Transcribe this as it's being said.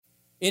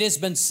It has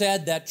been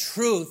said that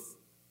truth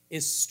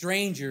is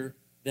stranger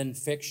than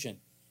fiction.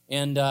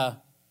 And I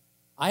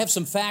have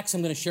some facts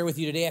I'm going to share with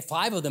you today,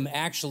 5 of them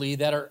actually,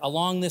 that are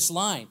along this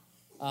line.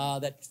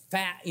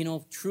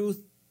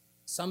 Truth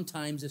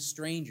sometimes is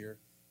stranger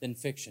than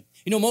fiction.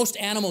 Most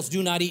animals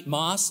do not eat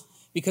moss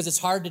because it's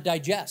hard to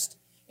digest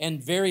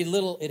and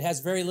it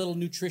has very little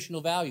nutritional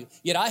value.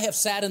 Yet I have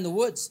sat in the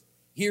woods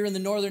here in the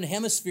northern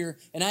hemisphere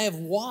and I have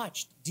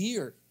watched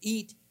deer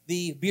eat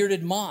the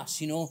bearded moss,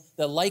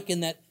 the lichen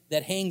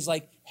that hangs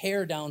like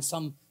hair down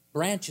some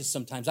branches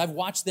sometimes. I've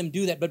watched them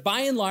do that. But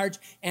by and large,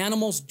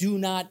 animals do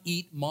not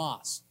eat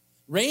moss.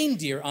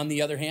 Reindeer, on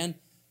the other hand,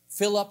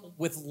 fill up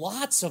with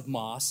lots of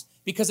moss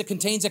because it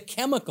contains a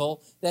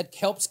chemical that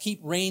helps keep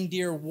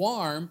reindeer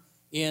warm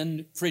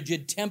in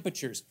frigid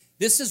temperatures.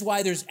 This is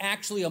why there's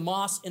actually a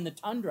moss in the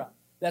tundra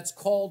that's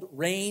called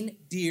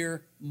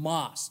reindeer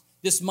moss.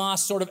 This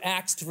moss sort of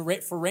acts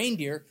for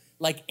reindeer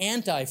like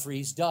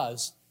antifreeze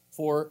does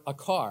for a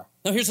car.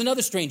 Now, here's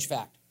another strange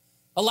fact.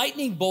 A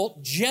lightning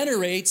bolt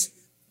generates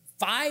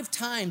 5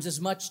 times as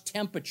much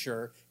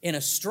temperature in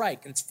a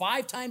strike. It's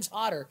 5 times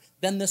hotter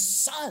than the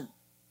sun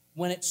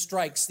when it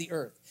strikes the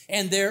earth.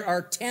 And there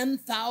are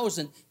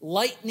 10,000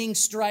 lightning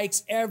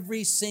strikes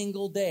every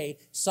single day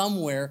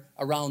somewhere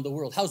around the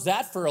world. How's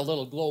that for a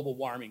little global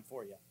warming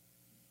for you?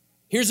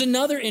 Here's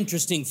another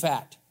interesting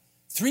fact.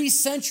 3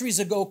 centuries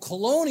ago,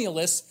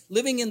 colonialists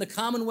living in the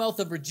Commonwealth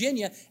of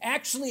Virginia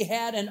actually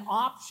had an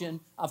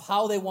option of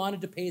how they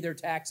wanted to pay their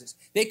taxes.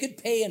 They could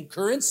pay in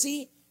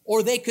currency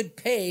or they could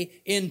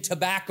pay in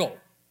tobacco.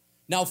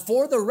 Now,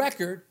 for the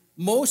record,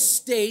 most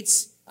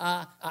states,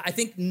 I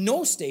think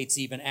no states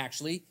even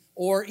actually,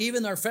 or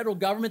even our federal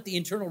government, the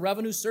Internal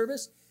Revenue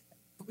Service,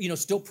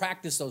 still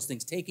practice those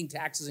things, taking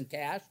taxes in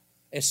cash,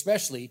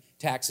 especially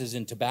taxes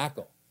in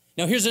tobacco.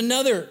 Now, here's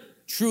another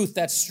truth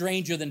that's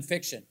stranger than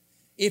fiction.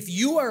 If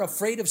you are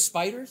afraid of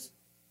spiders,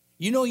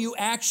 you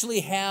actually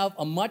have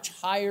a much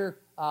higher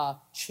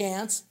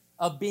chance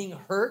of being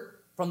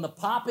hurt from the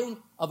popping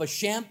of a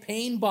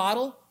champagne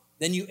bottle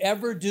than you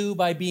ever do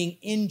by being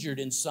injured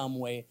in some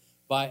way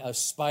by a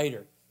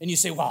spider. And you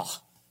say, well,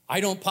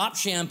 I don't pop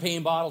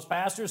champagne bottles,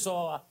 Pastor,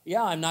 so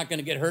I'm not going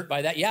to get hurt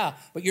by that. Yeah,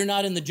 but you're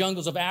not in the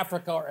jungles of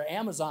Africa or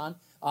Amazon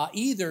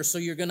either, so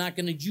you're not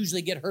going to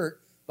usually get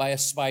hurt by a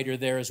spider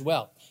there as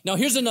well. Now,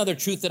 here's another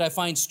truth that I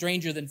find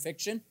stranger than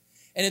fiction,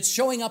 and it's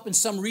showing up in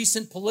some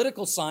recent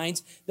political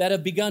signs that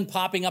have begun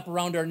popping up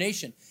around our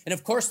nation. And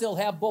of course, they'll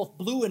have both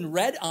blue and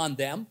red on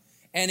them,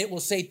 and it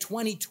will say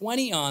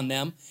 2020 on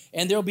them,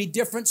 and there'll be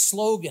different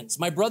slogans.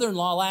 My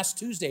brother-in-law last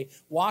Tuesday,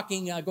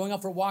 going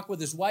out for a walk with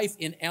his wife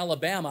in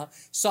Alabama,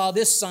 saw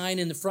this sign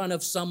in the front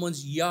of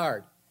someone's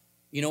yard.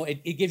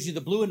 It gives you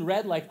the blue and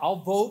red, like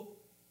I'll vote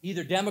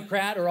either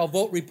Democrat or I'll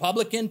vote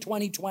Republican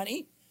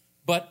 2020,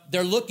 but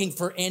they're looking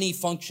for any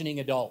functioning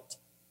adult.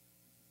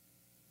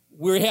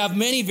 We have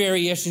many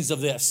variations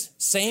of this.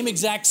 Same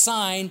exact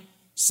sign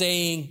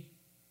saying,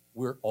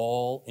 we're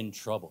all in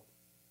trouble,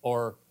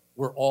 or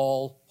we're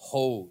all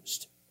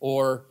hosed,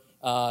 or,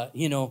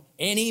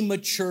 any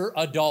mature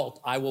adult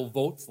I will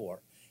vote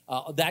for,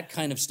 that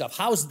kind of stuff.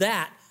 How's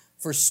that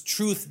for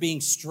truth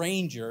being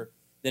stranger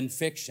than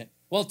fiction?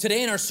 Well,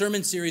 today in our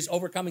sermon series,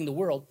 Overcoming the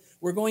World,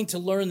 we're going to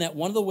learn that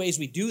one of the ways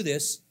we do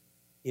this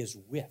is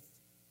with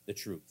the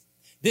truth.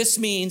 This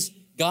means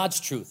God's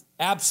truth,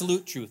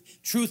 absolute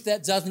truth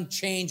that doesn't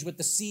change with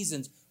the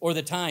seasons or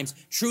the times,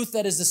 truth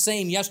that is the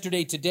same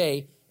yesterday,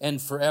 today,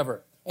 and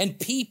forever. And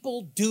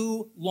people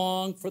do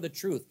long for the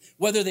truth,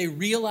 whether they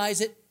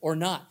realize it or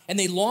not. And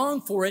they long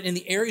for it in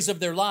the areas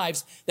of their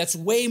lives that's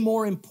way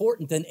more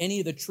important than any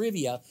of the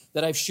trivia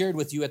that I've shared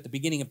with you at the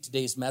beginning of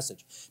today's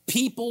message.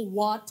 People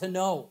want to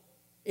know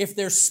if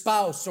their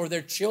spouse or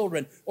their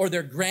children or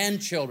their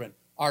grandchildren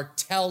are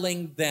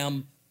telling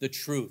them the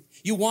truth.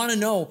 You want to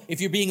know if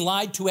you're being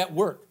lied to at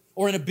work,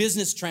 or in a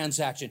business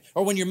transaction,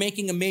 or when you're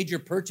making a major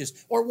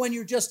purchase, or when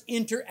you're just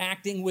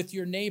interacting with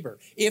your neighbor.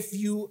 If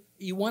you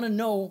want to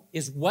know,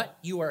 is what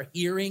you are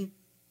hearing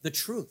the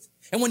truth?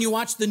 And when you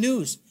watch the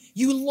news,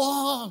 you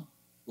long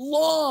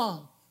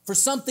for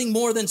something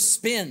more than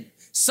spin,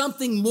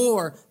 something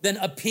more than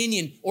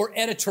opinion or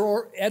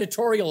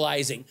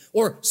editorializing,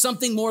 or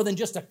something more than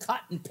just a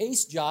cut and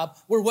paste job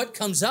where what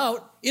comes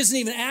out isn't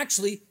even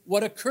actually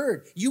what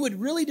occurred. You would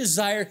really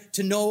desire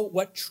to know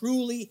what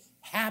truly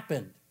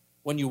happened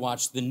when you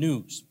watch the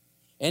news.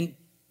 And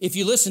if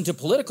you listen to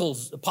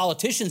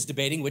politicians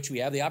debating, which we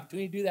have the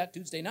opportunity to do that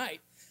Tuesday night,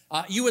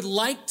 you would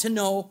like to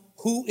know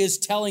who is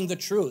telling the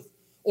truth.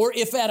 Or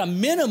if at a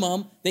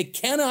minimum they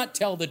cannot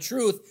tell the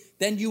truth,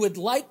 then you would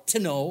like to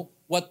know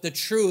what the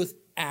truth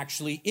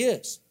actually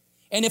is.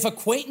 And if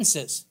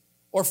acquaintances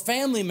or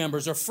family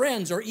members or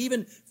friends or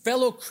even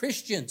fellow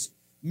Christians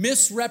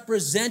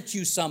misrepresent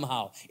you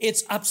somehow,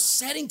 it's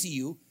upsetting to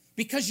you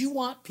because you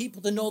want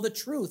people to know the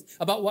truth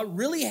about what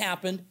really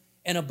happened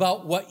and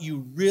about what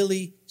you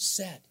really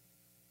said.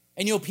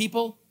 And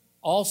people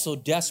also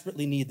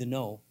desperately need to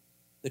know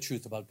the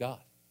truth about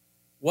God.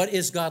 What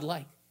is God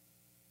like?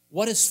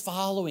 What is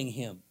following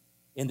him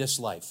in this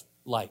life?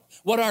 like?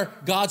 What are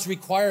God's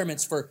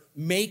requirements for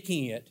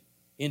making it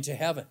into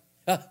heaven?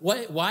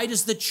 Why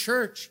does the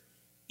church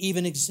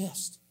even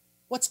exist?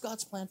 What's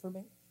God's plan for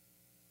marriage?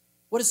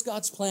 What is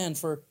God's plan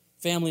for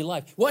family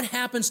life? What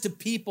happens to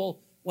people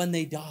when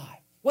they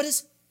die? What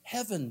is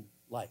heaven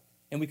like?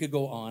 And we could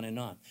go on and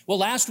on. Well,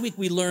 last week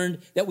we learned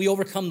that we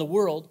overcome the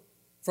world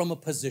from a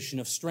position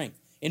of strength.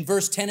 In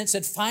verse 10, it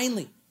said,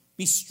 finally,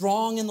 be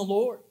strong in the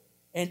Lord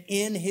and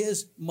in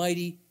his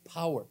mighty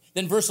power.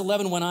 Then verse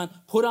 11 went on,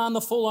 put on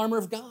the full armor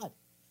of God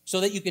so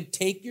that you can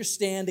take your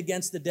stand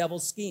against the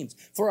devil's schemes.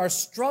 For our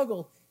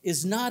struggle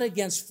is not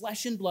against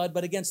flesh and blood,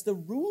 but against the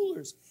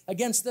rulers,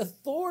 against the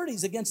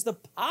authorities, against the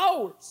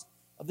powers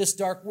of this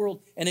dark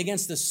world, and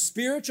against the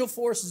spiritual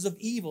forces of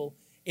evil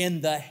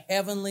in the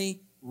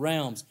heavenly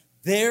realms.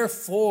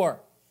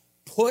 Therefore,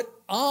 put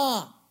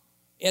on,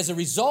 as a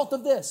result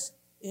of this,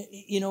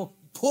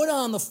 put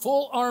on the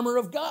full armor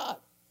of God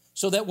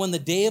so that when the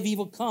day of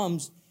evil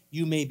comes,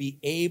 you may be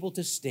able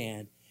to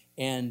stand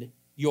and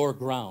your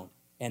ground.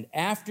 And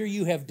after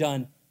you have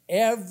done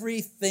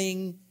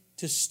everything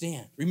to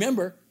stand.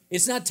 Remember,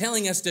 it's not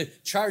telling us to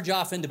charge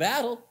off into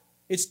battle.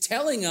 It's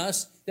telling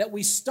us that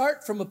we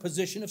start from a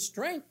position of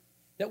strength,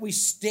 that we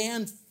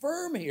stand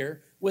firm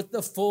here with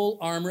the full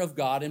armor of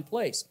God in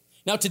place.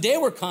 Now, today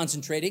we're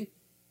concentrating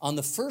on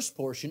the first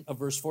portion of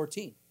verse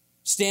 14.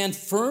 Stand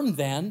firm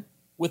then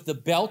with the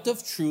belt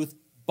of truth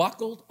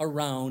buckled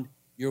around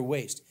your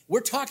waist.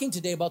 We're talking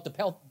today about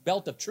the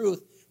belt of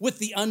truth with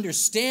the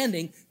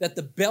understanding that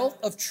the belt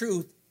of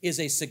truth is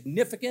a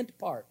significant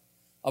part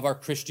of our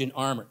Christian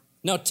armor.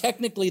 Now,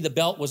 technically, the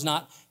belt was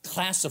not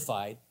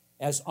classified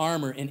as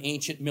armor in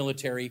ancient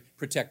military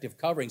protective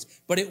coverings,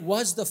 but it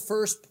was the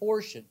first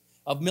portion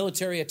of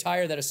military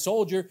attire that a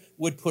soldier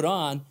would put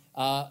on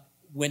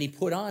when he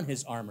put on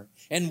his armor.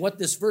 And what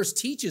this verse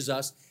teaches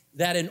us,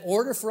 that in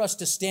order for us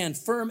to stand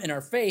firm in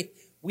our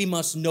faith, we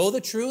must know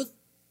the truth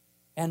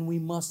and we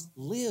must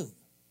live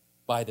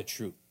by the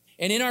truth.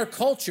 And in our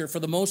culture, for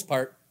the most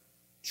part,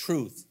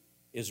 truth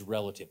is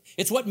relative.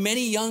 It's what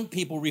many young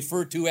people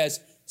refer to as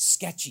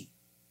sketchy,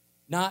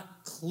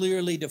 not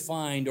clearly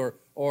defined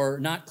or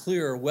not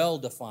clear or well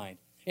defined.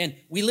 And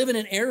we live in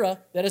an era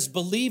that is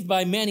believed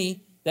by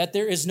many that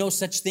there is no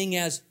such thing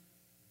as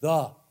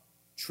the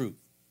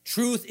truth.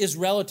 Truth is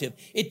relative.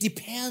 It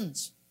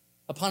depends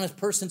upon a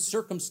person's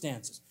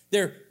circumstances,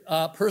 their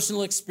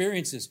personal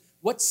experiences,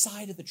 what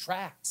side of the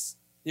tracks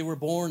they were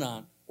born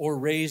on or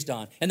raised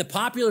on. And the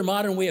popular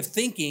modern way of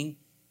thinking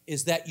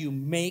is that you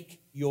make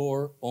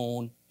your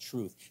own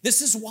truth.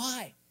 This is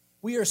why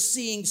we are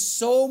seeing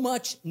so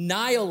much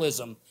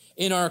nihilism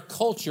in our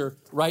culture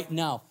right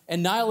now.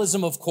 And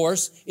nihilism, of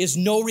course, is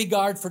no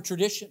regard for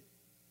tradition,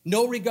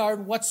 no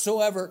regard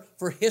whatsoever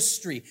for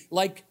history,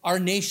 like our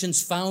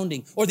nation's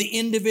founding, or the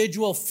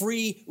individual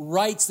free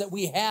rights that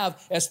we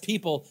have as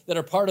people that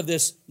are part of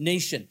this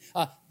nation.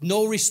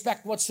 No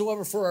respect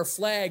whatsoever for our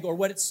flag or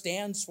what it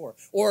stands for,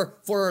 or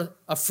for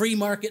a free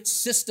market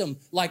system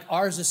like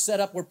ours is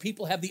set up, where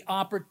people have the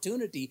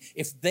opportunity,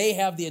 if they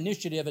have the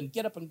initiative and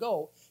get up and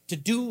go, to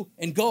do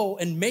and go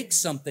and make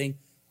something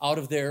out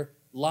of their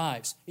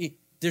lives.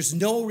 There's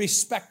no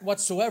respect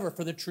whatsoever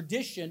for the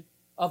tradition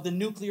of the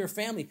nuclear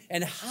family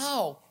and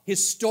how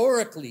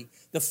historically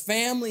the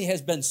family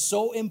has been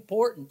so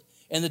important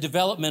in the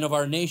development of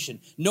our nation.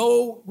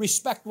 No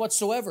respect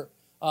whatsoever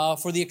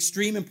for the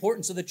extreme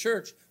importance of the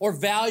church, or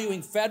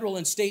valuing federal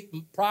and state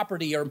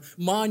property or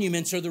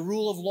monuments or the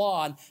rule of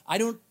law. And I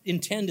don't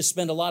intend to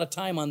spend a lot of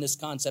time on this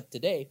concept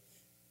today,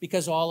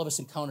 because all of us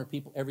encounter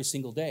people every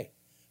single day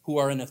who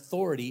are an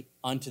authority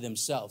unto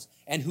themselves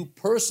and who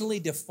personally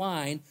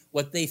define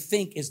what they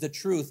think is the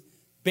truth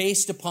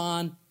based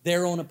upon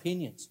their own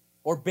opinions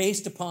or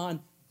based upon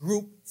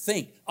group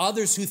think,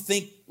 others who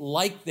think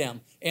like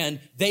them. And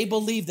they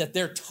believe that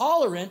they're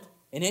tolerant,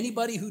 and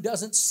anybody who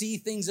doesn't see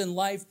things in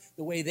life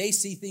the way they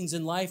see things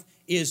in life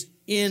is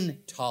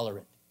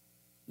intolerant.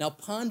 Now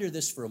ponder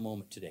this for a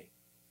moment today.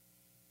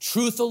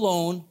 Truth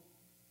alone,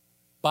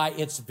 by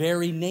its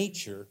very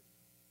nature,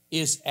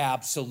 is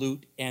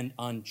absolute and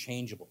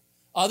unchangeable.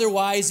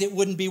 Otherwise, it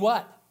wouldn't be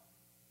what?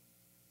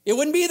 It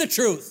wouldn't be the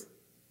truth.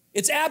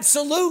 It's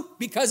absolute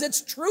because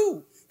it's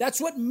true.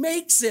 That's what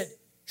makes it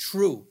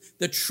true.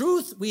 The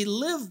truth we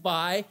live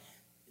by,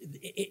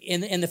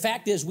 and the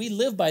fact is we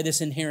live by this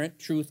inherent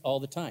truth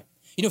all the time.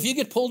 You know, if you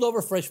get pulled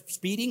over for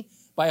speeding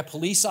by a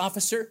police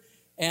officer,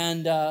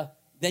 and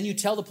then you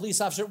tell the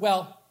police officer,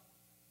 well,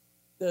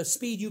 the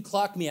speed you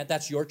clocked me at,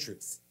 that's your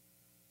truth.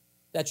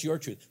 That's your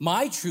truth.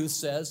 My truth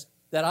says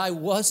that I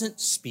wasn't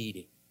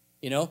speeding.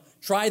 You know,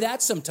 try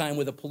that sometime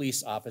with a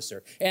police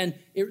officer. And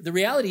the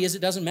reality is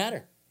it doesn't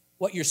matter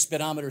what your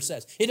speedometer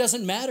says. It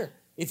doesn't matter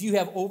if you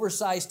have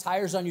oversized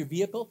tires on your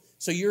vehicle,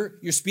 so your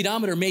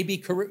speedometer may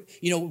be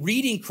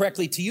reading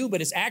correctly to you, but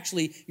it's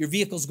actually your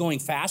vehicle's going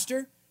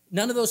faster.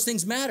 None of those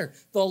things matter.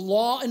 The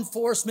law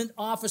enforcement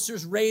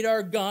officer's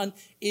radar gun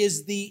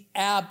is the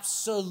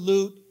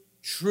absolute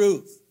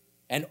truth.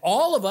 And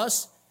all of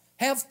us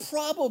have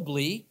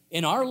probably,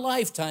 in our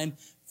lifetime,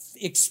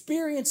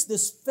 experienced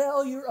this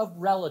failure of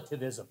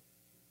relativism.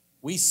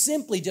 We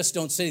simply just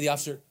don't say to the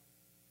officer,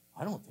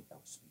 I don't think I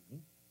was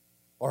speeding.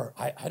 Or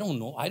I don't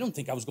know, I don't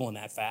think I was going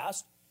that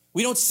fast.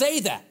 We don't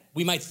say that.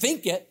 We might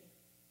think it,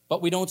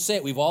 but we don't say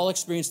it. We've all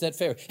experienced that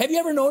failure. Have you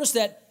ever noticed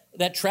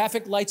that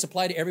traffic lights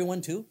apply to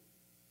everyone too?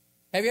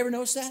 Have you ever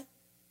noticed that?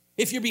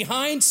 If you're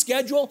behind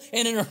schedule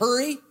and in a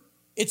hurry,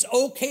 it's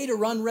okay to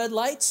run red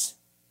lights.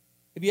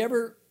 Have you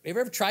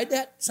ever tried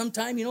that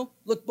sometime?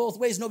 Look both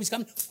ways, nobody's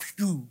coming.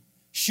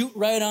 Shoot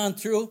right on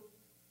through.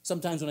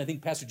 Sometimes when I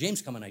think Pastor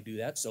James coming, I do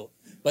that.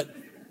 But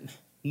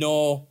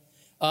no.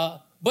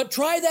 But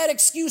try that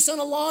excuse on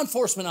a law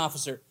enforcement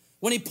officer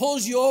when he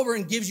pulls you over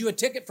and gives you a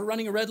ticket for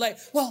running a red light.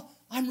 Well,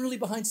 I'm really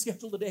behind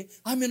schedule today.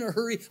 I'm in a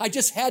hurry. I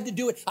just had to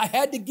do it. I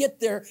had to get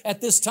there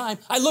at this time.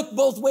 I looked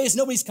both ways.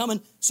 Nobody's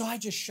coming. So I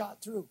just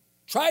shot through.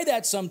 Try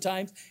that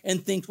sometimes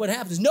and think what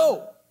happens.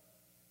 No,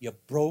 you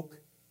broke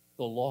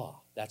the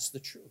law. That's the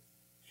truth.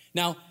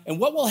 Now, and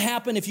what will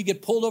happen if you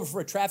get pulled over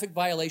for a traffic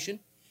violation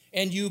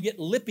and you get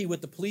lippy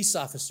with the police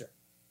officer?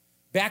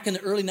 Back in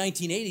the early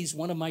 1980s,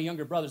 one of my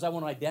younger brothers, I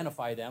won't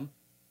identify them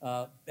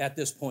at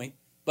this point,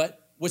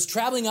 but was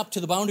traveling up to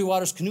the Boundary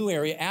Waters canoe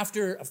area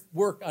after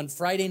work on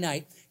Friday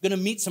night, going to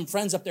meet some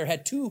friends up there,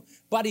 had two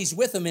buddies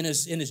with him in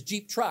his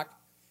Jeep truck,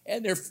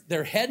 and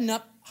they're heading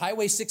up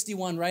Highway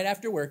 61 right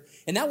after work,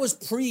 and that was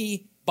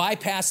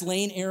pre-bypass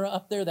lane era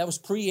up there. That was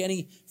pre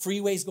any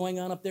freeways going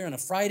on up there. On a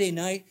Friday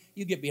night,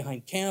 you get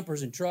behind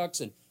campers and trucks,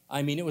 and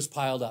I mean, it was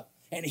piled up.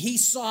 And he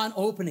saw an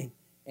opening,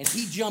 and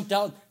he jumped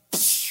out,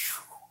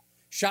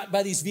 shot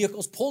by these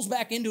vehicles, pulls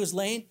back into his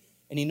lane,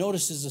 and he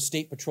notices a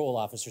state patrol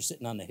officer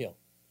sitting on the hill.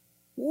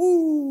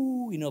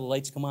 Woo! The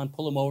lights come on,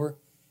 pull him over.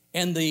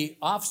 And the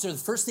officer, the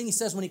first thing he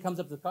says when he comes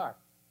up to the car,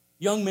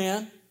 young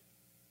man,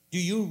 do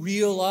you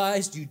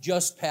realize you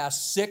just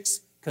passed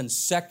 6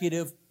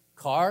 consecutive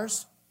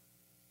cars?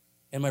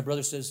 And my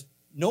brother says,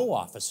 no,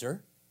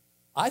 officer.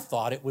 I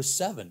thought it was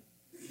 7.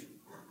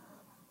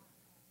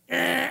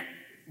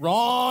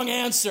 Wrong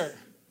answer.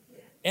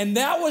 And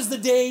that was the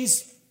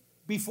days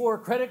before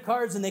credit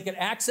cards and they could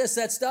access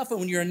that stuff. And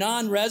when you're a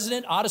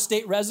non-resident,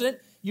 out-of-state resident,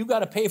 you got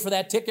to pay for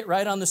that ticket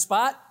right on the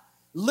spot.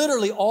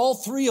 Literally, all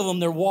 3 of them,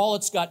 their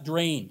wallets got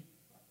drained.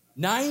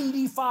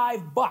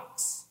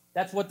 $95.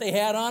 That's what they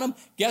had on them.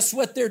 Guess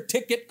what their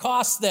ticket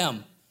cost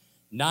them?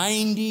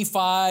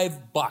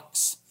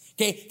 $95.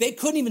 Okay, they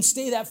couldn't even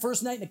stay that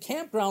first night in a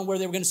campground where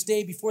they were going to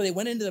stay before they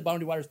went into the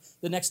Boundary Waters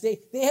the next day.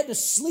 They had to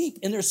sleep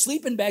in their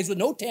sleeping bags with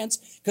no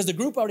tents because the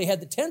group already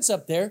had the tents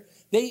up there.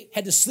 They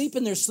had to sleep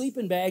in their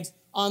sleeping bags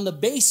on the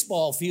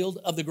baseball field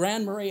of the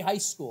Grand Marais High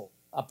School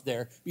up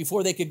there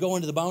before they could go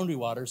into the Boundary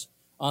Waters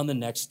on the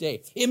next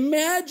day.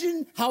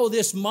 Imagine how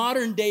this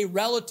modern day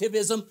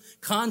relativism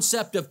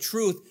concept of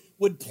truth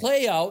would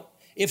play out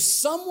if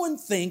someone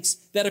thinks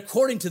that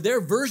according to their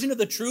version of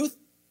the truth,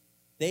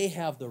 they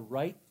have the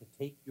right to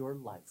take your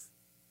life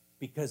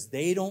because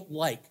they don't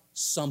like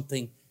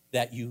something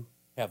that you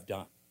have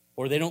done,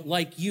 or they don't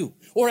like you,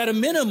 or at a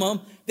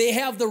minimum, they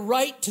have the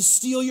right to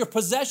steal your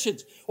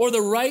possessions or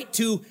the right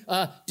to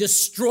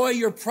destroy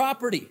your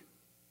property.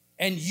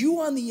 And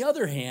you, on the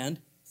other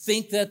hand,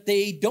 think that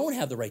they don't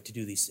have the right to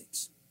do these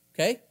things,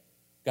 okay?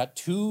 Got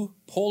 2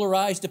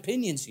 polarized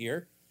opinions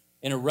here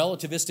in a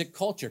relativistic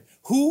culture.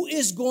 Who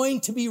is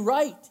going to be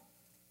right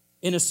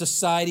in a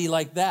society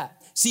like that?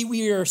 See,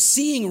 we are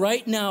seeing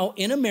right now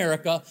in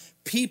America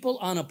people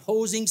on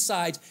opposing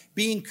sides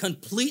being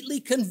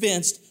completely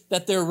convinced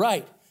that they're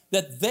right,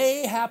 that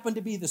they happen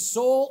to be the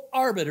sole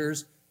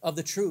arbiters of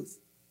the truth.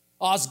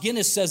 Os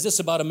Guinness says this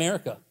about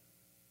America: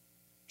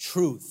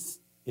 truth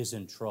is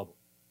in trouble.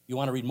 You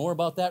want to read more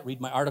about that?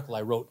 Read my article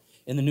I wrote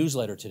in the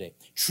newsletter today.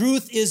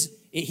 Truth is,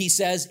 he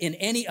says, in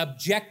any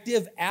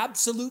objective,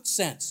 absolute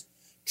sense,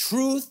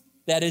 truth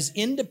that is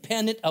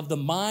independent of the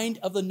mind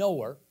of the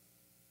knower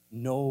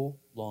no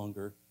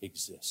longer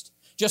exists.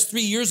 Just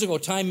 3 years ago,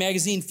 Time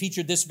magazine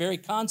featured this very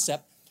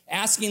concept,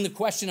 asking the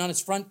question on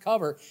its front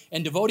cover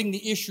and devoting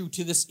the issue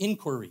to this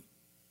inquiry: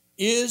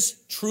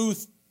 is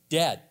truth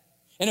dead?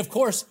 And of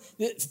course,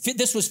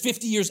 this was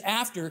 50 years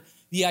after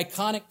the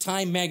iconic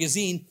Time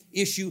magazine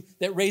issue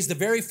that raised the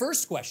very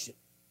first question: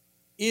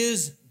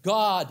 is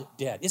God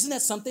dead? Isn't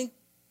that something?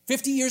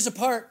 50 years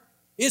apart.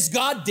 Is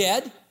God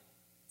dead?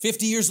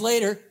 50 years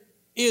later,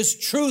 is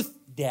truth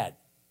dead?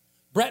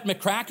 Brett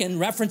McCracken,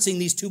 referencing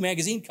these 2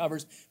 magazine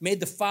covers, made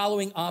the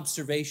following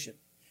observation: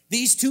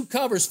 these 2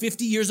 covers,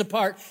 50 years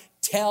apart,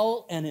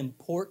 tell an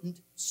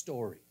important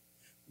story.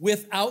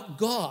 Without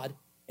God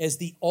as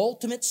the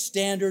ultimate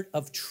standard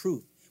of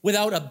truth,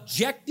 without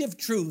objective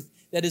truth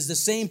that is the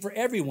same for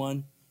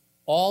everyone,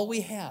 all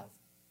we have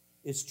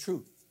is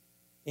truth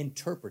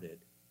interpreted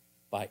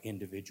by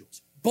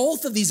individuals.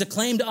 Both of these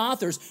acclaimed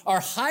authors are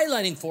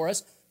highlighting for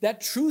us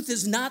that truth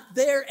is not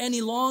there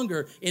any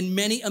longer in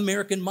many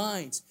American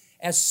minds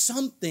as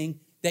something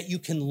that you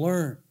can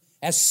learn,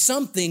 as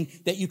something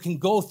that you can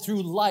go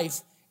through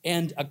life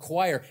and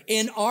acquire.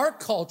 In our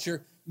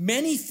culture,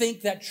 many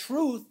think that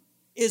truth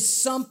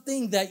is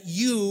something that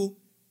you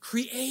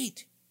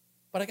create.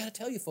 But I got to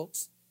tell you,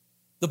 folks,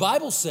 the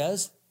Bible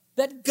says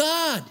that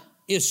God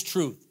is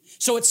truth.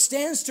 So it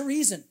stands to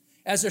reason,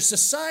 as their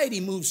society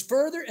moves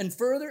further and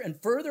further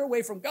and further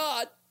away from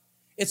God,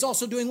 it's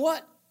also doing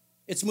what?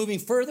 It's moving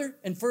further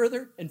and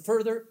further and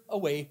further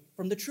away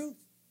from the truth.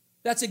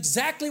 That's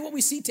exactly what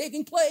we see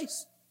taking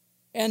place.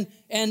 And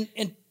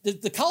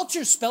the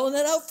culture's spelling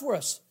that out for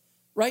us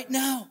right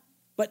now.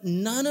 But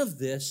none of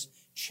this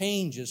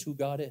changes who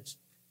God is.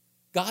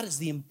 God is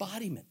the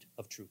embodiment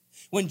of truth.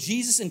 When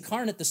Jesus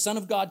incarnate, the Son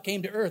of God,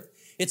 came to earth,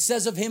 it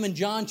says of him in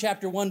John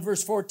chapter 1,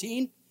 verse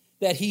 14,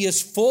 that he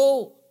is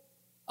full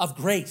of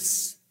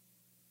grace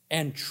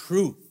and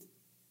truth.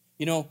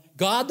 You know,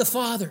 God the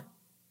Father,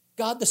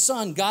 God the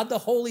Son, God the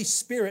Holy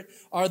Spirit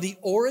are the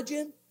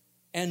origin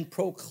and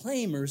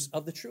proclaimers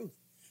of the truth.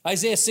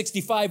 Isaiah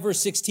 65, verse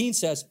 16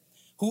 says,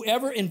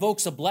 whoever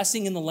invokes a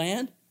blessing in the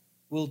land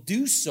will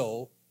do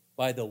so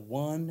by the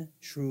one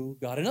true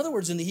God. In other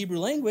words, in the Hebrew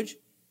language,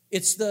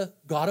 it's the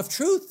God of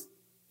truth.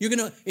 You're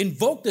going to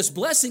invoke this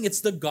blessing,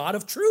 it's the God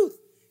of truth.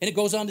 And it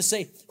goes on to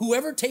say,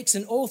 whoever takes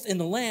an oath in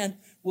the land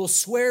will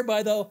swear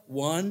by the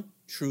one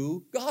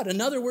true God. In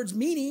other words,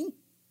 meaning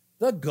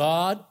the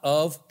God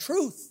of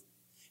truth.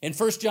 In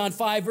 1 John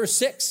 5, verse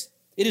 6,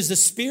 it is the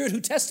Spirit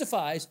who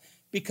testifies,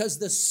 because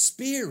the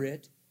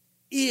Spirit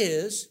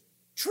is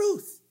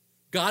truth.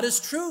 God is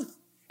truth.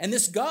 And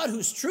this God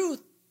who's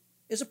truth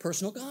is a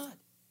personal God.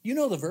 You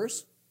know the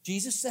verse.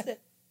 Jesus said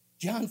it.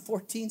 John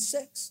 14,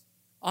 6.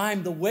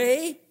 I'm the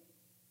way,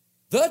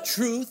 the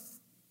truth,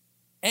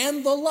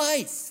 and the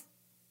life.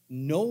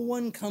 No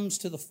one comes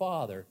to the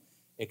Father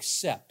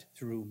except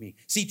through me.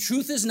 See,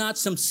 truth is not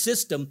some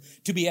system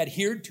to be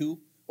adhered to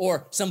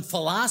or some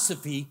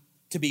philosophy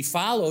to be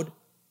followed.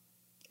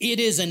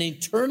 It is an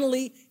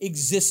eternally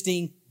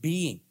existing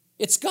being.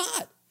 It's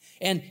God.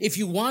 And if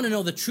you want to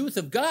know the truth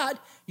of God,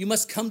 you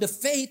must come to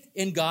faith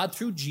in God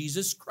through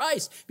Jesus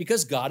Christ,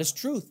 because God is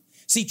truth.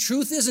 See,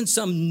 truth isn't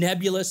some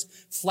nebulous,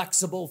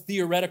 flexible,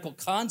 theoretical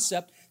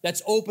concept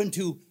that's open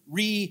to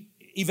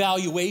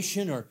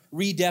re-evaluation or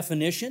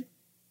redefinition.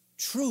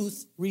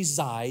 Truth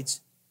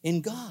resides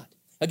in God.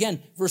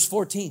 Again, verse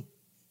 14,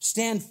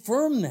 stand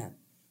firm then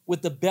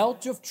with the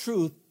belt of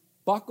truth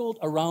buckled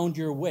around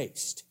your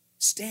waist.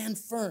 Stand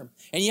firm.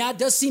 And yeah, it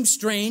does seem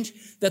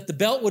strange that the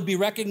belt would be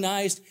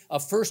recognized a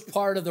first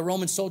part of the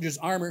Roman soldier's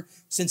armor,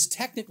 since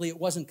technically it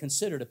wasn't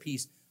considered a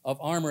piece of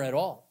armor at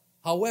all.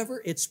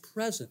 However, its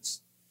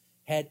presence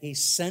had a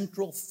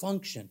central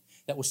function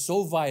that was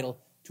so vital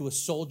to a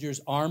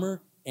soldier's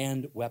armor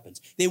and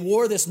weapons. They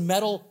wore this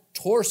metal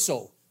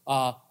torso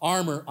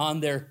armor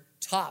on their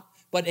top,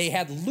 but they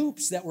had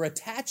loops that were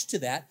attached to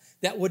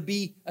that would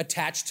be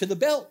attached to the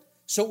belt.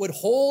 So it would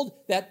hold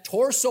that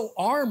torso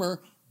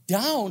armor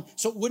down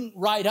so it wouldn't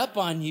ride up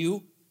on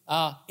you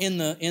in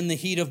the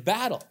heat of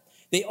battle.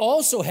 They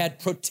also had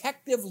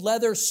protective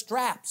leather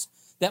straps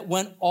that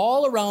went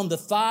all around the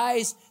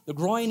thighs, the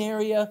groin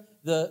area,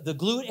 the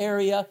glute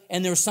area,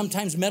 and there was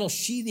sometimes metal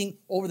sheathing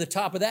over the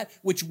top of that,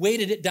 which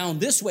weighted it down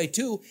this way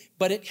too,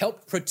 but it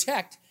helped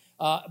protect,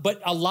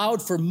 but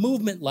allowed for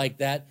movement like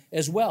that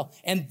as well.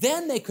 And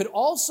then they could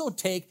also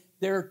take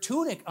their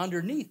tunic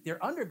underneath,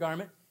 their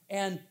undergarment,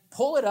 and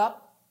pull it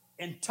up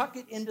and tuck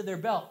it into their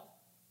belt.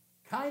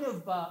 Kind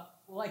of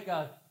like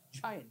a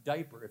giant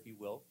diaper, if you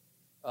will.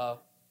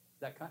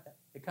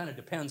 It kind of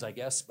depends, I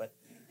guess, but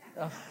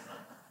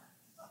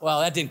well,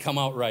 that didn't come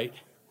out right.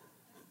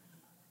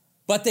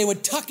 But they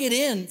would tuck it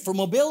in for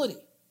mobility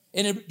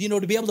and,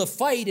 to be able to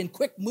fight in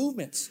quick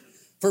movements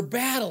for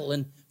battle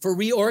and for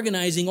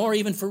reorganizing or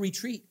even for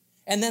retreat.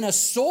 And then a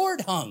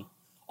sword hung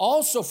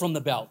also from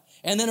the belt,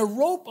 and then a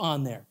rope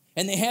on there.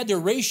 And they had their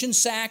ration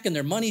sack and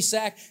their money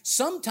sack.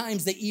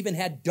 Sometimes they even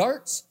had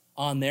darts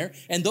on there.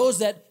 And those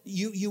that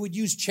you would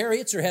use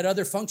chariots or had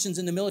other functions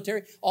in the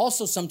military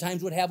also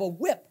sometimes would have a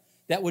whip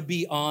that would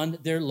be on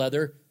their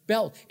leather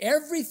belt.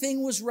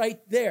 Everything was right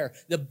there.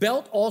 The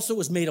belt also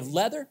was made of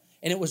leather,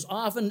 and it was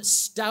often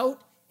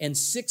stout and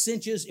 6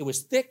 inches. It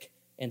was thick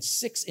and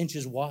 6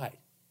 inches wide.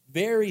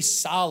 Very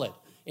solid.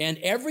 And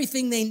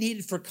everything they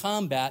needed for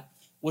combat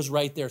was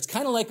right there. It's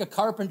kind of like a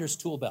carpenter's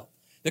tool belt.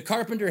 The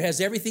carpenter has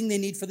everything they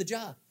need for the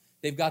job.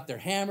 They've got their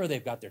hammer,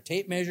 they've got their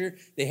tape measure,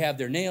 they have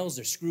their nails,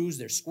 their screws,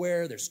 their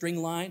square, their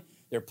string line,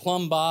 their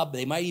plumb bob.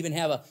 They might even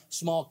have a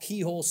small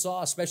keyhole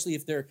saw, especially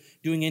if they're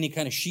doing any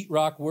kind of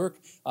sheetrock work,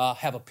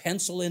 have a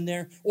pencil in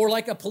there, or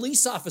like a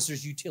police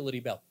officer's utility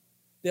belt.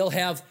 They'll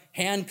have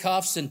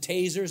handcuffs and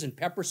tasers and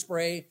pepper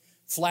spray,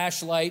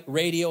 flashlight,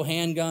 radio,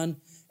 handgun,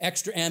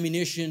 extra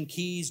ammunition,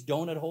 keys,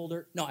 donut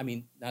holder. No,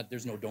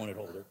 there's no donut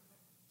holder.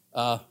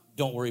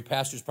 Don't worry,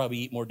 pastors probably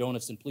eat more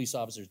donuts than police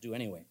officers do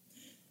anyway.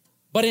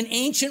 But in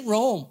ancient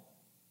Rome,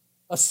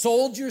 a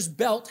soldier's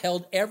belt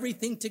held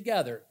everything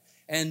together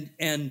and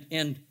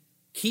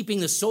keeping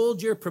the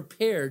soldier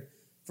prepared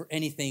for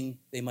anything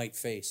they might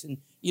face. And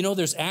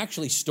there's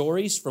actually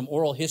stories from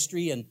oral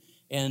history and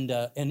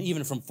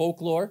even from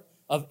folklore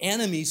of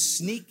enemies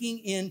sneaking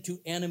into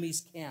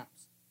enemies'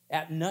 camps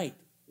at night,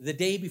 the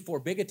day before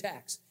big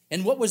attacks.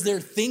 And what was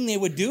their thing they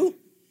would do?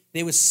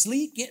 They would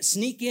sneak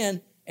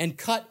in and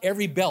cut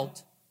every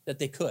belt that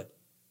they could.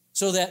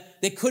 so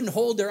that they couldn't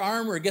hold their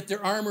armor or get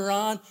their armor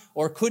on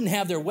or couldn't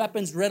have their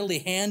weapons readily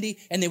handy,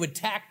 and they would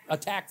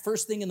attack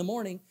first thing in the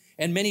morning.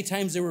 And many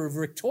times they were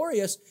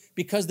victorious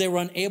because they were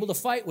unable to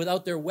fight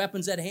without their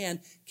weapons at hand,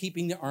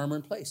 keeping their armor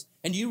in place.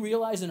 And do you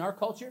realize in our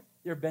culture,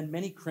 there have been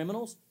many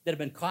criminals that have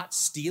been caught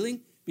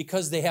stealing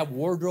because they have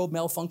wardrobe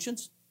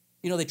malfunctions?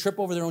 You know, they trip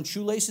over their own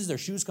shoelaces, their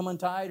shoes come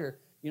untied, or,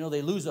 you know,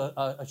 they lose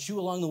a shoe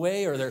along the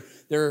way, or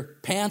their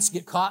pants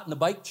get caught in the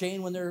bike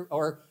chain when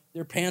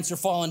their pants are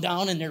falling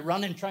down and they're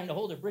running, trying to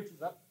hold their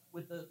britches up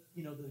with the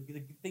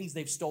things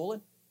they've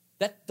stolen.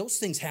 Those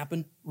things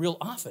happen real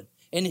often.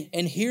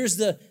 And here's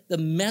the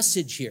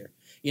message here.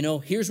 You know,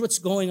 here's what's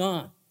going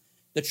on.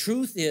 The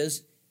truth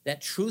is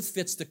that truth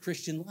fits the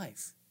Christian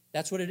life.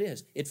 That's what it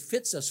is. It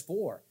fits us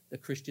for the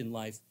Christian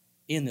life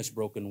in this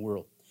broken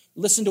world.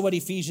 Listen to what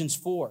Ephesians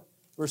 4,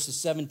 verses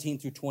 17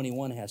 through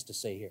 21 has to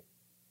say here.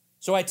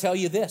 So I tell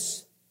you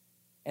this,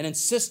 and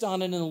insist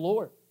on it in the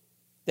Lord,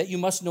 that you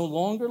must no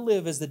longer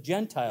live as the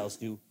Gentiles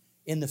do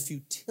in the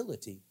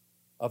futility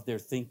of their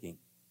thinking.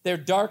 They're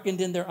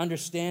darkened in their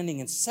understanding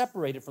and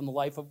separated from the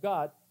life of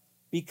God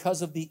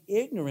because of the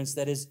ignorance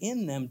that is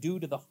in them due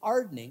to the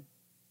hardening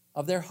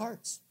of their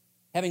hearts.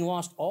 Having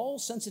lost all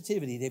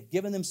sensitivity, they've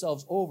given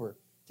themselves over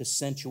to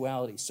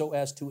sensuality so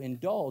as to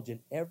indulge in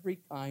every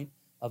kind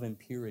of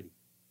impurity.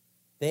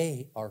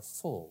 They are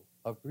full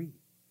of greed.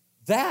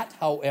 That,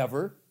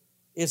 however,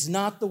 is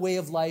not the way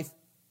of life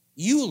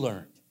you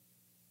learned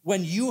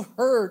when you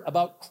heard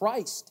about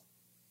Christ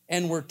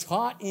and were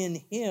taught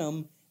in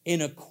him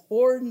in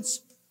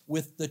accordance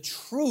with the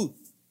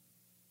truth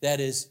that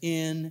is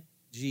in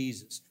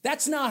Jesus.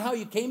 That's not how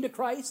you came to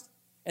Christ,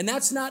 and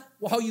that's not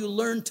how you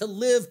learned to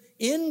live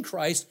in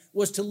Christ,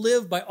 was to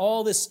live by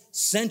all this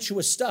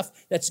sensuous stuff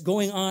that's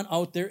going on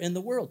out there in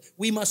the world.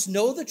 We must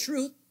know the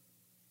truth,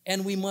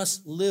 and we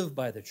must live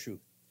by the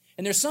truth.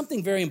 And there's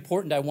something very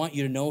important I want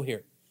you to know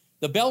here.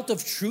 The belt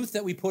of truth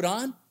that we put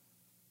on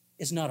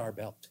is not our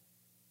belt.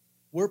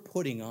 We're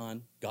putting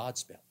on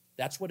God's belt.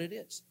 That's what it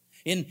is.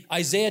 In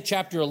Isaiah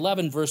chapter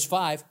 11, verse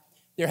 5,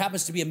 there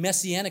happens to be a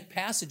messianic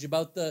passage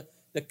about the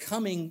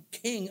coming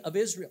king of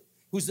Israel,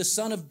 who's the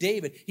son of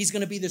David. He's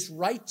going to be this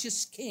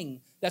righteous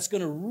king that's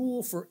going to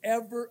rule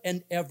forever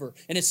and ever.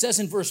 And it says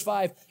in verse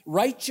 5,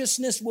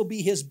 righteousness will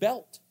be his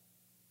belt,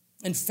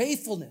 and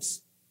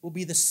faithfulness will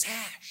be the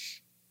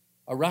sash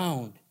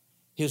around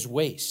his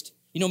waist.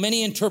 You know,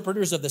 many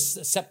interpreters of the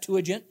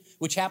Septuagint,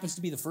 which happens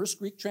to be the first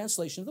Greek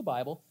translation of the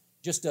Bible,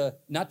 just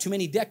not too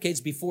many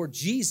decades before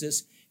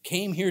Jesus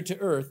came here to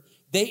earth,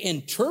 they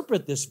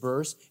interpret this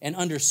verse and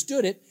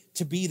understood it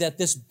to be that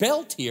this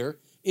belt here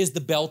is the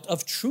belt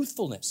of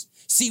truthfulness.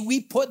 See,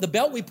 the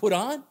belt we put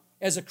on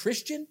as a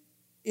Christian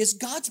is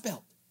God's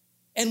belt.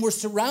 And we're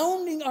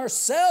surrounding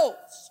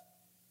ourselves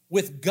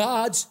with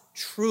God's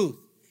truth.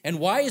 And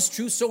why is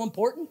truth so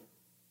important?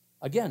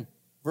 Again,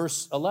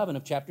 verse 11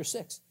 of chapter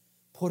 6.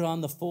 Put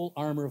on the full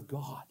armor of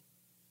God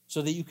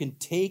so that you can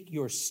take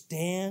your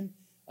stand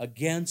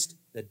against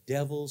the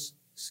devil's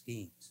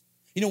schemes.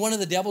 You know, one of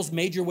the devil's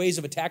major ways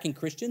of attacking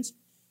Christians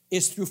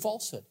is through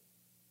falsehood.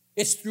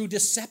 It's through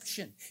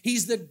deception.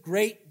 He's the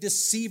great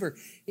deceiver.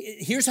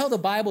 Here's how the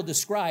Bible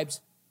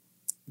describes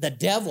the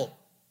devil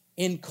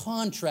in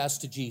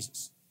contrast to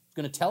Jesus. It's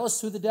going to tell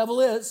us who the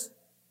devil is,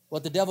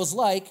 what the devil's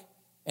like,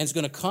 and it's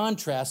going to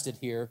contrast it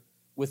here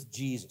with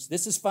Jesus.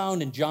 This is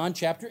found in John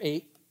chapter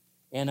 8,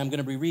 and I'm going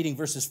to be reading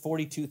verses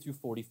 42 through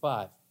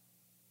 45.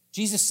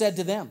 Jesus said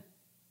to them,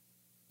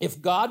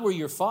 if God were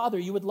your father,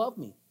 you would love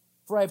me,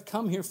 for I have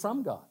come here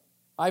from God.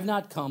 I have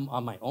not come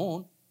on my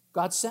own.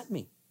 God sent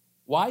me.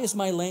 Why is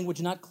my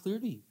language not clear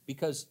to you?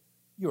 Because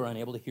you're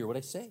unable to hear what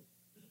I say.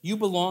 You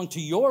belong to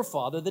your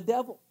father, the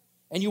devil,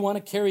 and you want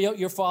to carry out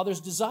your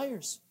father's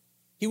desires.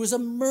 He was a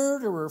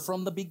murderer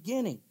from the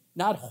beginning,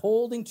 not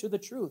holding to the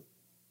truth,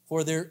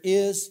 for there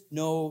is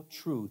no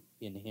truth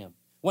in him.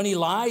 When he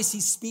lies, he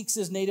speaks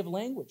his native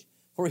language,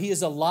 for he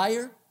is a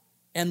liar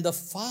and the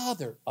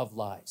father of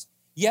lies.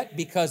 Yet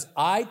because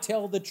I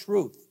tell the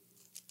truth,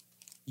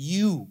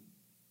 you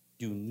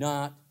do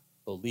not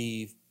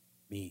believe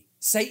me.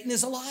 Satan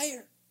is a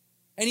liar,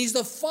 and he's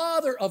the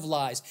father of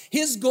lies.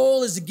 His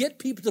goal is to get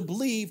people to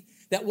believe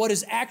that what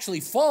is actually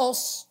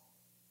false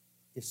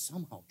is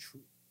somehow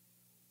true.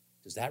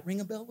 Does that ring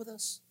a bell with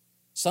us?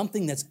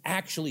 Something that's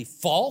actually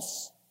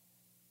false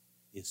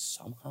is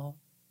somehow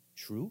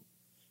true.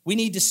 We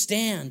need to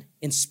stand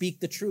and speak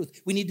the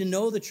truth. We need to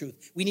know the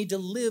truth. We need to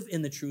live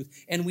in the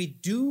truth. And we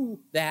do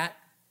that.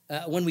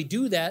 When we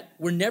do that,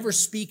 we're never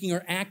speaking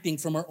or acting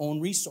from our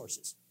own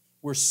resources.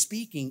 We're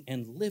speaking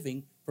and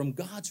living from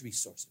God's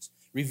resources,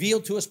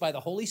 revealed to us by the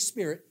Holy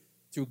Spirit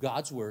through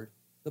God's word,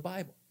 the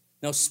Bible.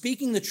 Now,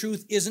 speaking the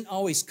truth isn't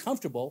always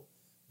comfortable,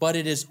 but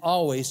it is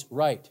always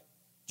right.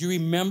 Do you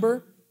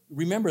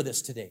remember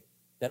this today,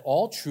 that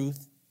all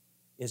truth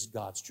is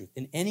God's truth.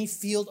 In any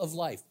field of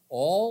life,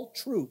 all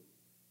truth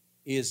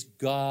is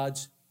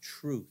God's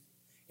truth.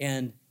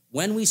 And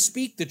when we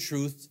speak the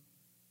truth,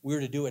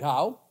 we're to do it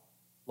how?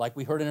 Like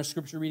we heard in our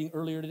scripture reading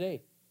earlier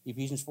today,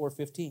 Ephesians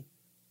 4:15.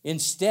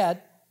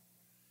 Instead,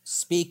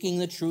 speaking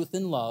the truth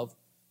in love,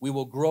 we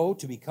will grow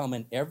to become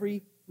in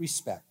every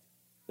respect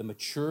the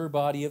mature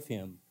body of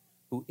him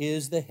who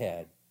is the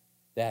head,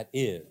 that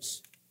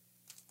is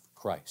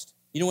Christ.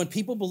 You know, when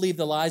people believe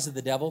the lies of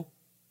the devil,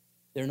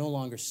 they're no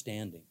longer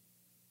standing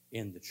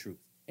in the truth.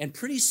 And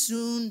pretty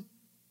soon,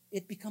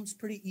 it becomes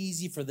pretty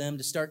easy for them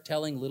to start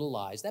telling little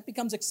lies. That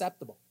becomes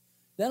acceptable.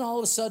 Then all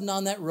of a sudden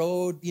on that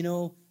road, you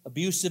know,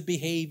 abusive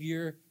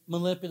behavior,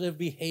 manipulative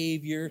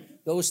behavior,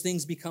 those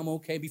things become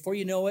okay. Before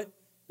you know it,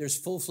 there's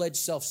full-fledged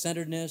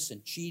self-centeredness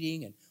and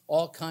cheating and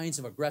all kinds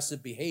of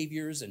aggressive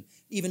behaviors and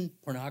even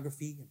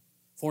pornography and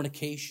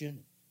fornication,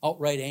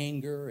 outright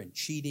anger and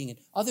cheating and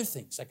other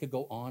things. I could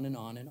go on and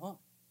on and on.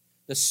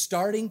 The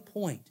starting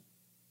point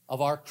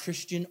of our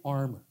Christian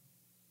armor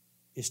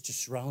is to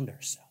surround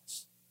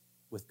ourselves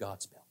with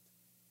God's belt,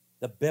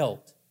 the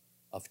belt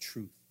of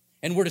truth.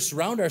 And we're to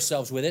surround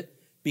ourselves with it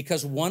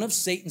because one of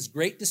Satan's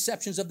great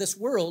deceptions of this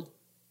world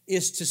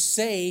is to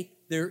say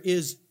there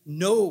is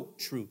no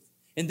truth.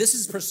 And this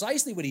is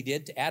precisely what he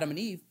did to Adam and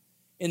Eve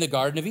in the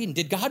Garden of Eden.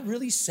 Did God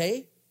really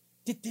say?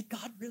 Did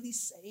God really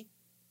say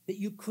that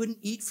you couldn't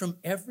eat from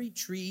every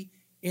tree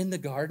in the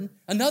garden?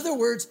 In other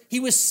words, he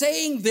was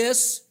saying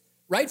this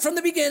right from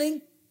the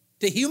beginning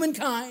to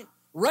humankind,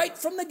 right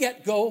from the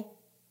get-go.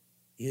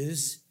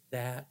 Is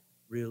that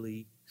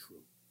really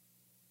true?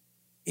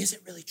 Is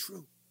it really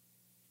true?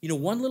 You know,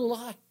 one little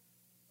lie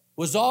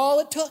was all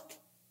it took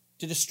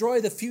to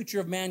destroy the future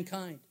of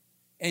mankind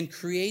and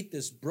create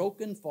this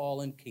broken,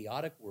 fallen,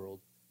 chaotic world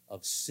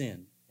of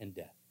sin and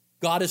death.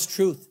 God is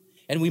truth,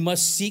 and we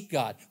must seek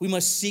God. We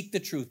must seek the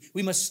truth.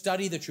 We must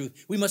study the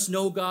truth. We must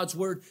know God's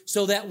word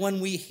so that when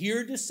we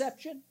hear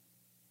deception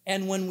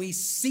and when we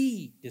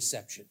see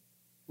deception,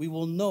 we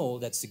will know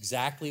that's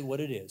exactly what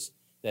it is,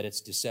 that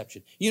it's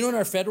deception. You know, in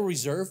our Federal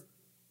Reserve,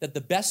 that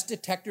the best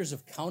detectors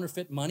of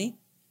counterfeit money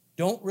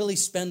don't really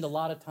spend a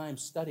lot of time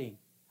studying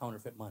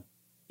counterfeit money.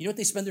 You know what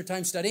they spend their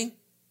time studying?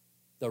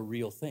 The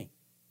real thing.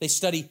 They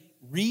study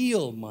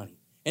real money.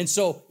 And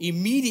so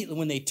immediately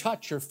when they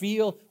touch or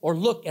feel or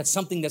look at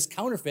something that's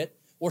counterfeit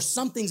or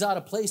something's out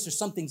of place or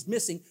something's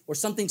missing or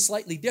something's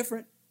slightly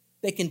different,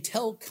 they can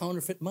tell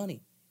counterfeit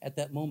money at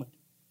that moment.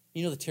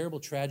 You know the terrible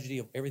tragedy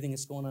of everything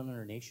that's going on in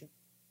our nation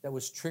that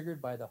was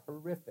triggered by the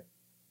horrific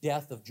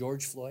death of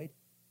George Floyd?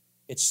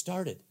 It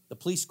started, the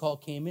police call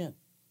came in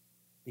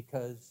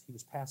because he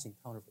was passing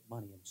counterfeit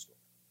money in the store.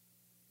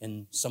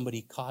 And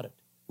somebody caught it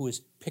who was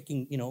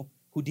picking, you know,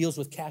 who deals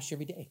with cash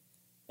every day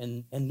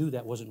and knew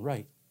that wasn't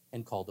right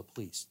and called the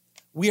police.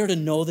 We are to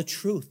know the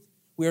truth.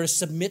 We are to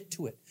submit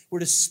to it. We're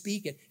to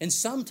speak it, and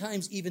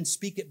sometimes even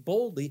speak it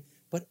boldly,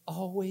 but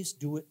always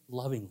do it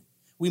lovingly.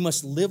 We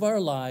must live our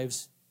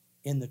lives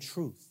in the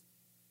truth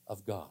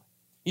of God.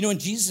 You know, in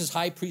Jesus'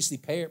 high priestly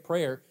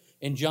prayer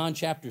in John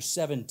chapter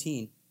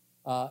 17,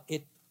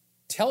 it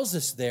tells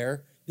us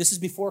there, this is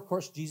before, of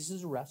course,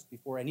 Jesus' arrest,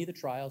 before any of the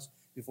trials,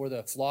 before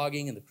the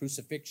flogging and the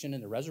crucifixion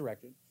and the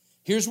resurrection.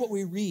 Here's what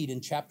we read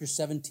in chapter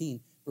 17,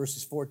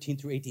 verses 14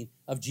 through 18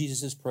 of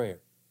Jesus' prayer.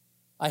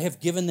 I have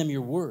given them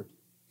your word,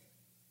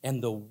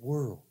 and the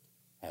world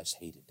has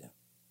hated them.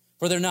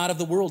 For they're not of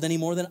the world any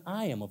more than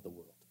I am of the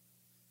world.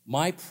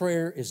 My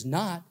prayer is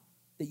not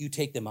that you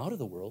take them out of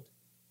the world,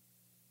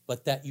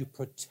 but that you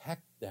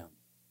protect them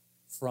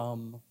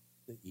from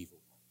the evil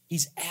one.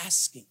 He's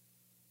asking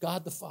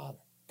God the Father,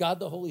 God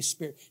the Holy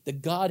Spirit, the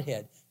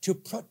Godhead, to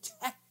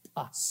protect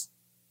us,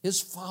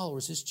 his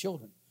followers, his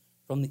children,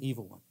 from the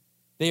evil one.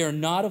 They are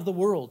not of the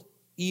world,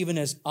 even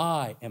as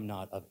I am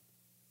not of it.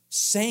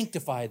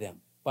 Sanctify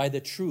them by the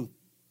truth.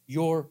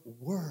 Your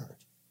word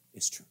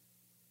is true.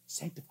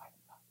 Sanctify them,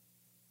 God,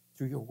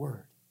 through your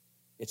word.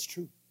 It's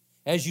true.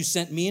 As you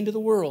sent me into the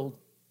world,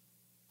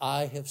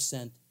 I have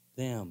sent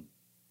them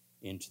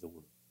into the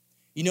world.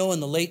 You know, in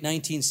the late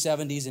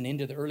 1970s and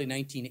into the early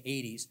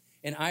 1980s,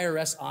 an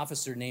IRS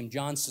officer named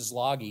John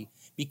Szilagyi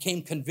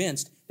became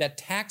convinced that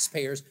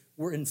taxpayers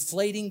were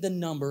inflating the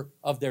number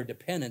of their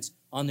dependents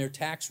on their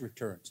tax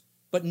returns.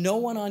 But no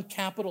one on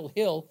Capitol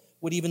Hill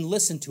would even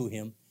listen to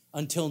him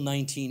until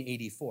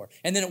 1984.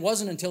 And then it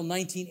wasn't until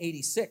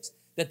 1986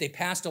 that they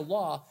passed a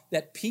law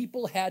that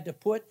people had to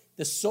put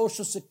the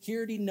Social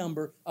Security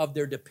number of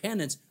their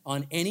dependents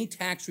on any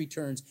tax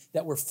returns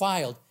that were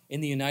filed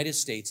in the United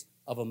States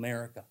of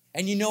America.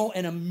 And you know,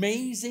 an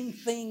amazing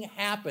thing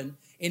happened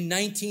in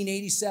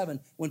 1987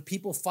 when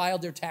people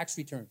filed their tax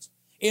returns.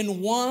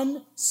 In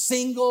one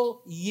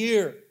single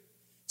year,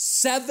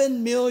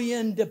 7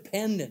 million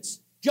dependents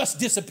just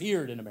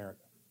disappeared in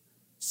America.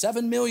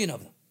 7 million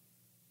of them.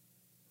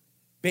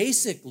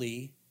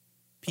 Basically,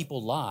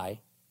 people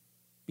lie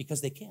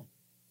because they can.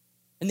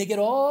 And they get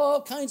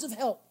all kinds of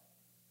help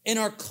in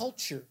our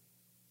culture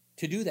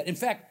to do that. In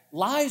fact,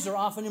 lies are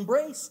often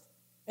embraced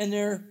and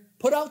they're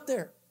put out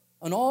there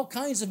on all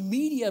kinds of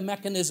media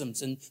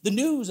mechanisms and the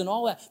news and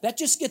all that. That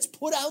just gets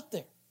put out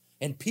there.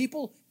 And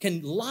people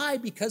can lie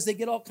because they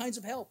get all kinds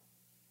of help.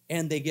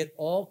 And they get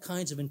all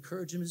kinds of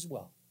encouragement as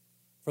well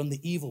from the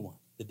evil one,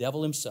 the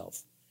devil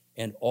himself,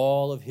 and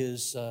all of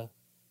his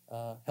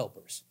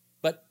helpers.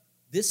 But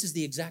this is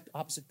the exact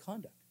opposite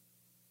conduct.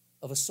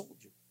 of a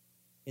soldier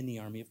in the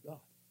army of God.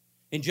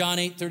 In John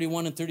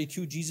 8:31 and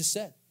 32, Jesus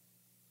said,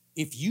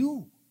 if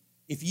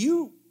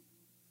you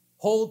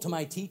hold to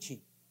my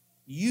teaching,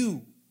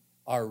 you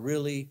are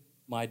really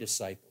my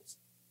disciples.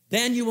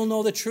 Then you will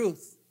know the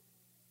truth,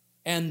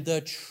 and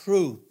the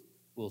truth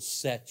will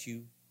set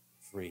you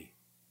free.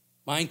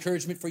 My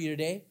encouragement for you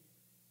today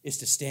is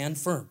to stand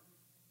firm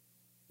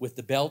with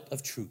the belt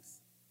of truth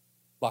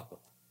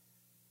buckled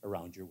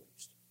around your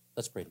waist.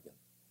 Let's pray together.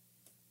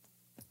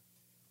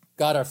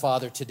 God our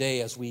Father,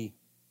 today as we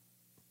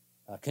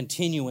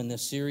continue in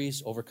this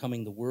series,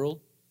 Overcoming the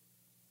World,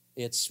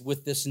 it's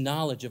with this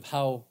knowledge of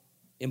how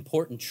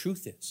important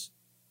truth is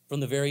from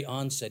the very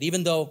onset.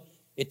 Even though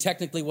it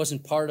technically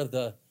wasn't part of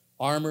the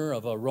armor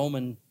of a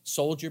Roman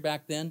soldier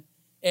back then,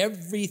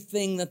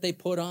 everything that they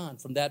put on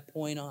from that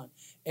point on,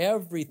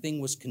 everything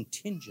was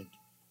contingent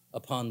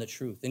upon the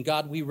truth. And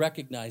God, we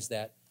recognize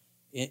that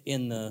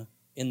in the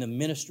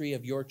ministry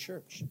of your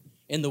church,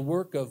 in the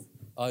work of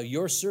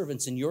your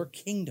servants in your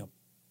kingdom,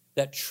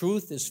 that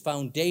truth is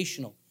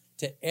foundational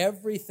to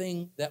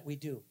everything that we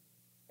do.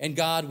 And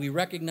God, we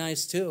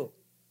recognize too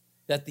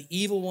that the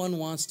evil one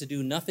wants to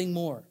do nothing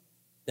more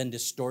than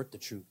distort the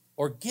truth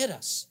or get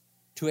us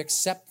to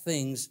accept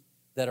things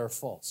that are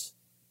false.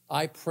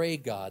 I pray,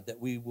 God, that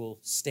we will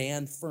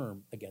stand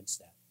firm against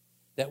that,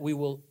 that we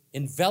will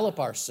envelop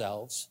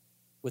ourselves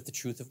with the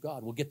truth of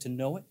God. We'll get to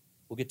know it.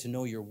 We'll get to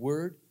know your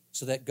word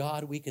so that,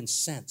 God, we can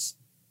sense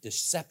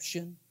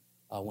deception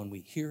when we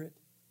hear it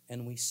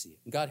and we see it.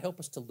 And God, help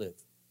us to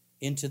live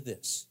into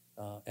this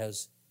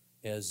as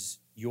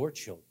your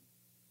children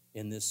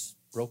in this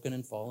broken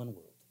and fallen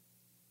world.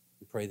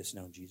 We pray this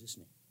now in Jesus'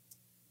 name.